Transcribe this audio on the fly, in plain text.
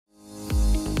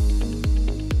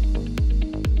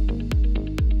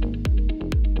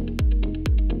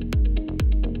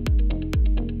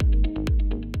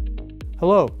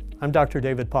Hello, I'm Dr.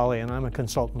 David Pauly and I'm a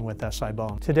consultant with SI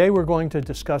Bone. Today we're going to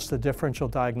discuss the differential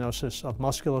diagnosis of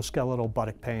musculoskeletal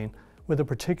buttock pain with a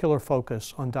particular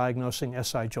focus on diagnosing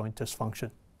SI joint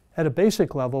dysfunction. At a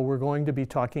basic level, we're going to be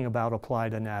talking about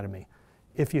applied anatomy.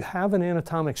 If you have an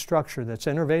anatomic structure that's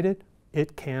innervated,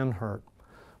 it can hurt.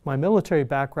 My military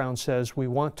background says we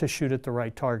want to shoot at the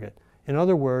right target. In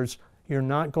other words, you're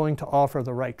not going to offer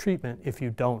the right treatment if you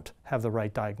don't have the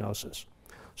right diagnosis.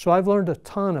 So I've learned a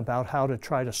ton about how to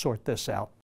try to sort this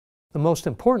out. The most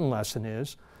important lesson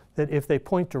is that if they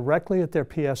point directly at their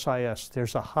PSIS,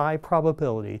 there's a high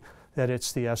probability that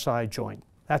it's the SI joint.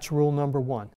 That's rule number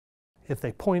one. If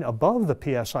they point above the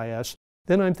PSIS,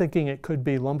 then I'm thinking it could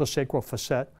be lumbosacral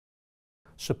facet,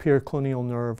 superior cluneal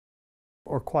nerve,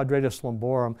 or quadratus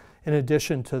lumborum, in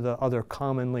addition to the other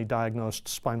commonly diagnosed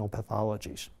spinal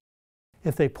pathologies.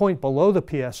 If they point below the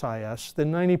PSIS,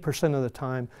 then 90% of the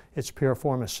time it's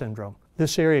piriformis syndrome.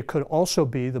 This area could also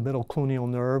be the middle cluneal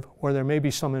nerve, or there may be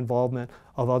some involvement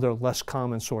of other less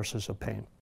common sources of pain.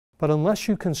 But unless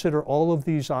you consider all of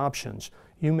these options,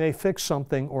 you may fix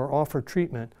something or offer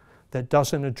treatment that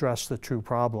doesn't address the true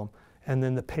problem, and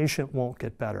then the patient won't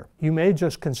get better. You may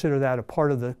just consider that a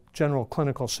part of the general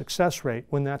clinical success rate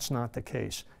when that's not the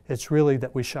case. It's really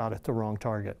that we shot at the wrong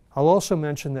target. I'll also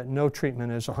mention that no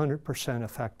treatment is 100%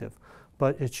 effective,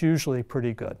 but it's usually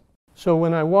pretty good. So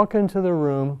when I walk into the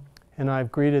room and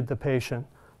I've greeted the patient,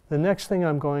 the next thing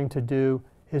I'm going to do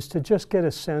is to just get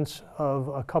a sense of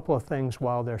a couple of things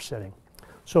while they're sitting.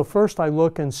 So first I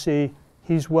look and see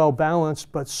he's well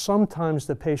balanced, but sometimes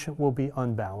the patient will be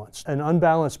unbalanced. An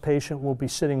unbalanced patient will be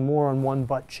sitting more on one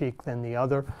butt cheek than the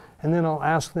other, and then I'll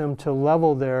ask them to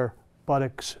level their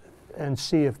buttocks and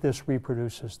see if this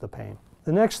reproduces the pain.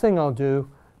 The next thing I'll do,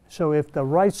 so if the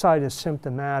right side is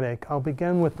symptomatic, I'll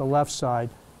begin with the left side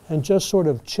and just sort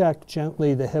of check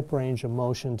gently the hip range of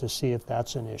motion to see if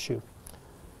that's an issue.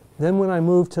 Then when I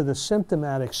move to the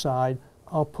symptomatic side,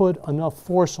 I'll put enough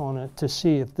force on it to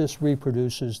see if this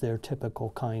reproduces their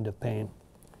typical kind of pain.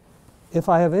 If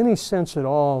I have any sense at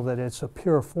all that it's a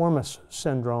piriformis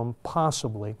syndrome,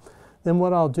 possibly, then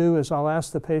what I'll do is I'll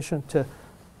ask the patient to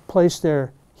place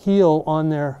their heel on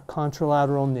their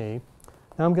contralateral knee.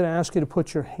 Now I'm going to ask you to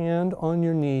put your hand on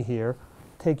your knee here.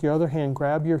 Take your other hand,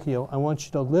 grab your heel. I want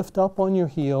you to lift up on your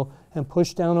heel and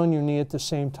push down on your knee at the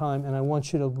same time, and I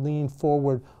want you to lean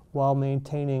forward while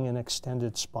maintaining an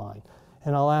extended spine.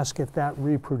 And I'll ask if that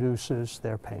reproduces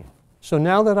their pain. So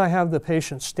now that I have the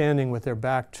patient standing with their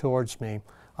back towards me,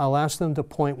 I'll ask them to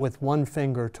point with one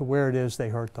finger to where it is they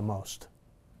hurt the most.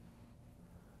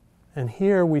 And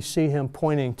here we see him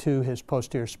pointing to his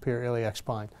posterior superior iliac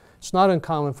spine. It's not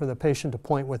uncommon for the patient to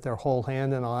point with their whole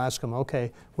hand, and I'll ask them,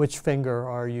 okay, which finger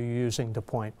are you using to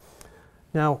point?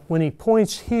 Now, when he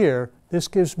points here, this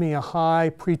gives me a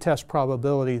high pretest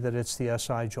probability that it's the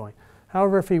SI joint.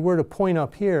 However, if he were to point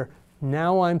up here,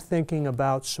 now I'm thinking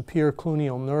about superior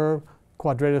cluneal nerve,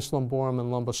 quadratus lumborum,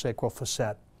 and lumbosacral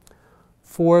facet.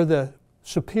 For the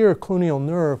superior cluneal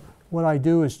nerve, what I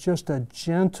do is just a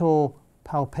gentle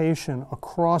palpation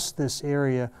across this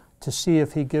area to see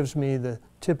if he gives me the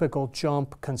typical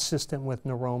jump consistent with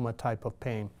neuroma type of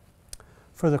pain.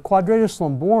 For the quadratus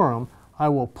lumborum, I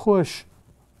will push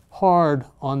hard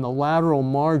on the lateral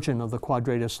margin of the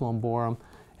quadratus lumborum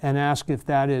and ask if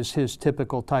that is his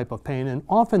typical type of pain. And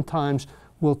oftentimes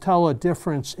we'll tell a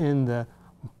difference in the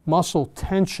muscle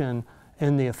tension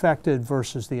in the affected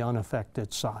versus the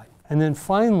unaffected side. And then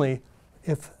finally,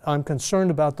 if I'm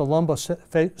concerned about the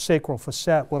lumbosacral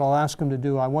facet, what I'll ask him to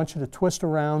do, I want you to twist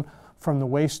around from the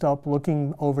waist up,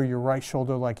 looking over your right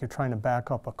shoulder like you're trying to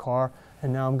back up a car.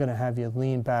 And now I'm going to have you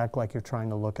lean back like you're trying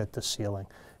to look at the ceiling.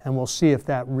 And we'll see if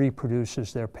that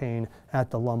reproduces their pain at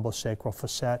the lumbosacral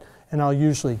facet. And I'll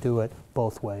usually do it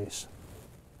both ways.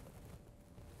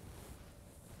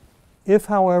 If,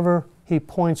 however, he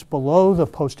points below the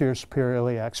posterior superior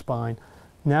iliac spine,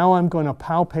 now I'm going to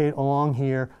palpate along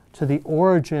here to the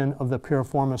origin of the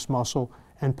piriformis muscle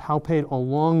and palpate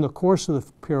along the course of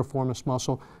the piriformis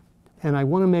muscle. And I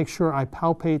want to make sure I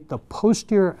palpate the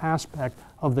posterior aspect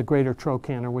of the greater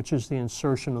trochanter, which is the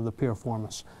insertion of the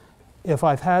piriformis. If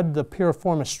I've had the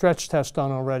piriformis stretch test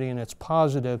done already and it's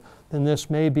positive, then this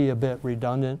may be a bit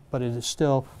redundant, but it is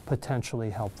still potentially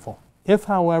helpful. If,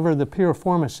 however, the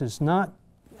piriformis is not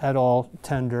at all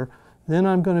tender, then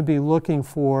I'm going to be looking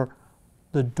for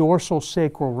the dorsal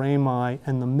sacral rami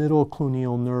and the middle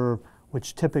cluneal nerve,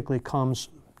 which typically comes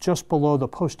just below the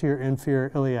posterior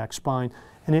inferior iliac spine,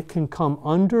 and it can come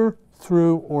under,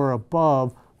 through, or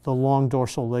above the long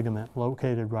dorsal ligament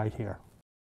located right here.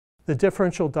 The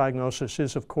differential diagnosis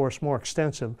is, of course, more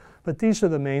extensive, but these are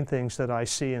the main things that I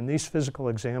see, and these physical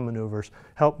exam maneuvers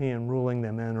help me in ruling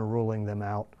them in or ruling them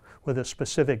out with a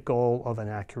specific goal of an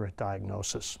accurate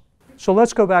diagnosis. So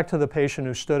let's go back to the patient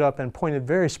who stood up and pointed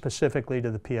very specifically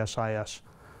to the PSIS.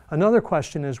 Another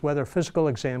question is whether physical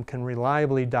exam can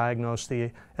reliably diagnose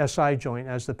the SI joint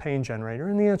as the pain generator,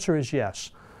 and the answer is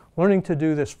yes. Learning to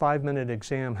do this 5-minute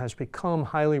exam has become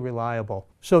highly reliable.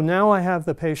 So now I have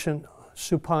the patient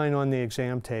supine on the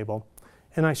exam table,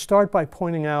 and I start by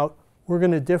pointing out we're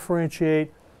going to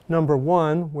differentiate number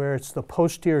 1, where it's the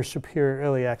posterior superior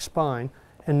iliac spine,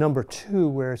 and number 2,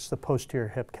 where it's the posterior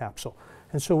hip capsule.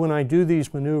 And so when I do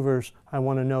these maneuvers, I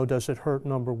want to know, does it hurt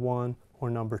number 1 or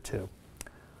number 2?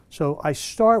 So I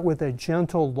start with a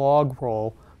gentle log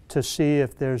roll to see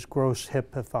if there's gross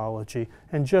hip pathology,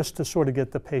 and just to sort of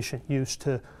get the patient used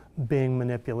to being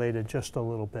manipulated just a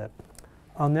little bit.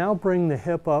 I'll now bring the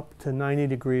hip up to 90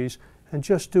 degrees and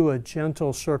just do a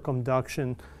gentle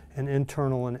circumduction and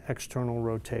internal and external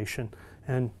rotation,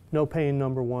 and no pain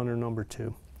number 1 or number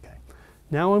 2. Okay.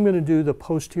 Now I'm going to do the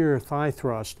posterior thigh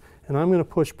thrust, and I'm going to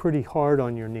push pretty hard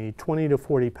on your knee, 20 to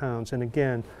 40 pounds, and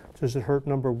again, does it hurt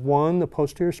number 1, the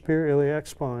posterior superior iliac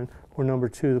spine, or number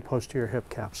 2, the posterior hip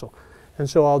capsule? And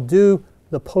so I'll do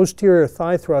the posterior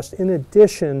thigh thrust. In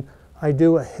addition, I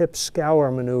do a hip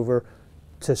scour maneuver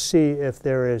to see if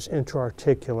there is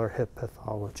intra-articular hip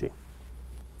pathology.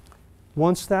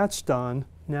 Once that's done,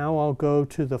 now I'll go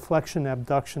to the flexion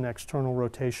abduction external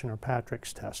rotation, or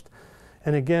Patrick's test.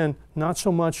 And again, not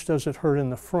so much does it hurt in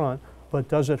the front, but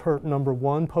does it hurt number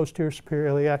 1, posterior superior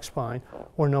iliac spine,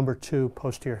 or number 2,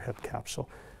 posterior hip capsule?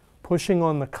 Pushing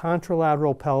on the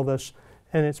contralateral pelvis,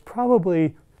 and it's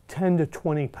probably 10 to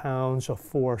 20 pounds of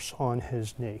force on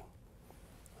his knee.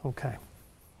 Okay.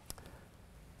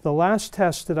 The last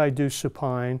test that I do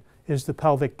supine is the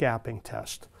pelvic gapping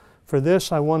test. For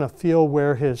this, I want to feel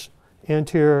where his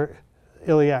anterior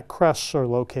iliac crests are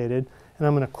located, and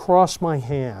I'm going to cross my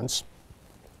hands.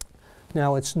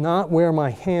 Now, it's not where my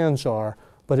hands are,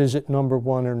 but is it number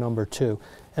 1 or number 2?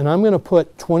 And I'm going to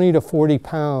put 20 to 40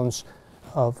 pounds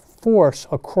of force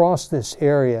across this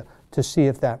area to see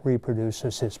if that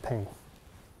reproduces his pain.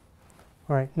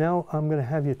 All right, now I'm going to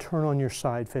have you turn on your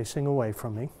side facing away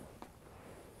from me.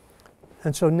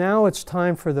 And so now it's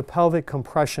time for the pelvic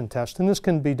compression test, and this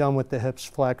can be done with the hips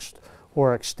flexed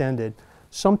or extended.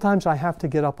 Sometimes I have to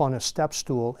get up on a step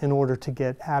stool in order to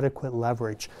get adequate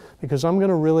leverage, because I'm going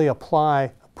to really apply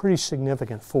a pretty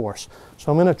significant force.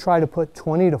 So I'm going to try to put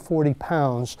 20 to 40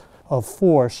 pounds of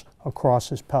force across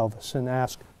his pelvis and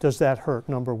ask, does that hurt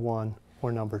number 1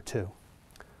 or number 2?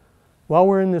 While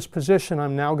we're in this position,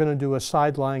 I'm now going to do a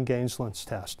side-lying Gainsland's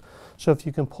test. So if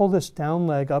you can pull this down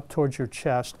leg up towards your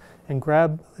chest and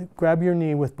grab your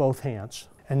knee with both hands.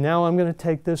 And now I'm going to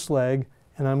take this leg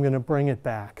and I'm going to bring it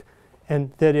back.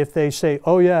 And that if they say,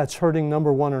 oh yeah, it's hurting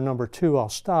number 1 or number 2, I'll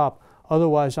stop.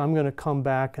 Otherwise, I'm going to come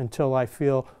back until I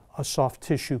feel a soft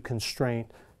tissue constraint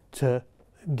to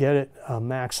get it a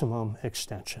maximum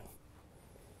extension.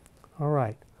 All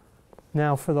right.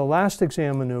 Now for the last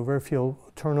exam maneuver, if you'll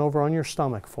turn over on your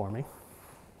stomach for me.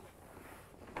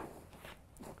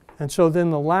 And so then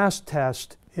the last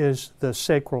test is the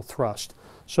sacral thrust.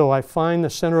 So I find the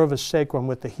center of his sacrum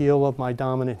with the heel of my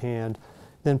dominant hand,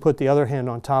 then put the other hand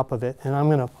on top of it, and I'm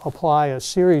going to apply a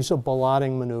series of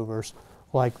ballotting maneuvers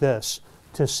like this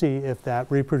to see if that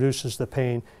reproduces the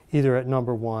pain either at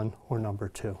number 1 or number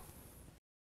 2.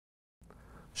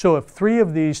 So if 3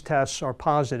 of these tests are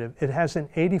positive, it has an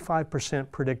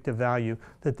 85% predictive value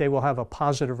that they will have a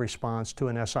positive response to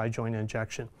an SI joint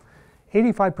injection.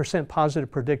 85%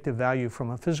 positive predictive value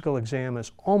from a physical exam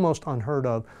is almost unheard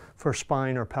of for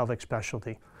spine or pelvic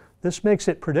specialty. This makes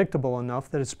it predictable enough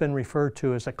that it's been referred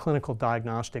to as a clinical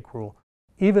diagnostic rule.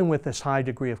 Even with this high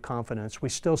degree of confidence, we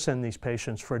still send these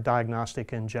patients for a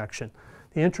diagnostic injection.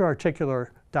 The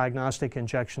intra-articular diagnostic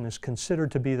injection is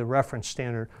considered to be the reference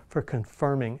standard for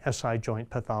confirming SI joint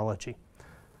pathology.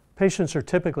 Patients are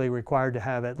typically required to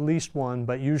have at least 1,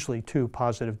 but usually 2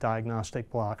 positive diagnostic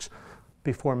blocks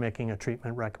before making a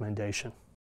treatment recommendation.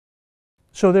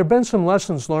 So there have been some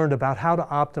lessons learned about how to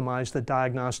optimize the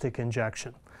diagnostic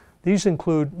injection. These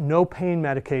include no pain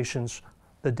medications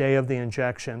the day of the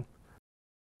injection.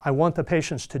 I want the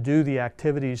patients to do the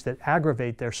activities that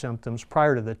aggravate their symptoms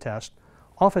prior to the test.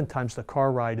 Oftentimes the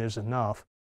car ride is enough.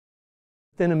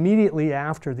 Then immediately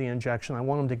after the injection, I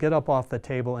want them to get up off the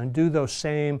table and do those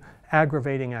same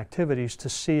aggravating activities to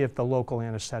see if the local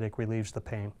anesthetic relieves the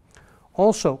pain.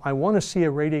 Also, I want to see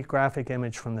a radiographic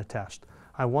image from the test.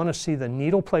 I want to see the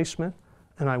needle placement,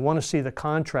 and I want to see the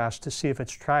contrast to see if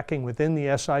it's tracking within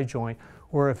the SI joint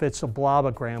or if it's a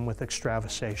blobogram with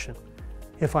extravasation.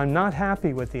 If I'm not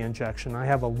happy with the injection, I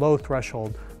have a low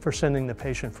threshold for sending the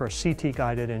patient for a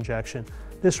CT-guided injection.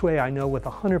 This way I know with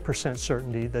 100%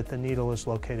 certainty that the needle is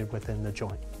located within the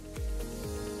joint.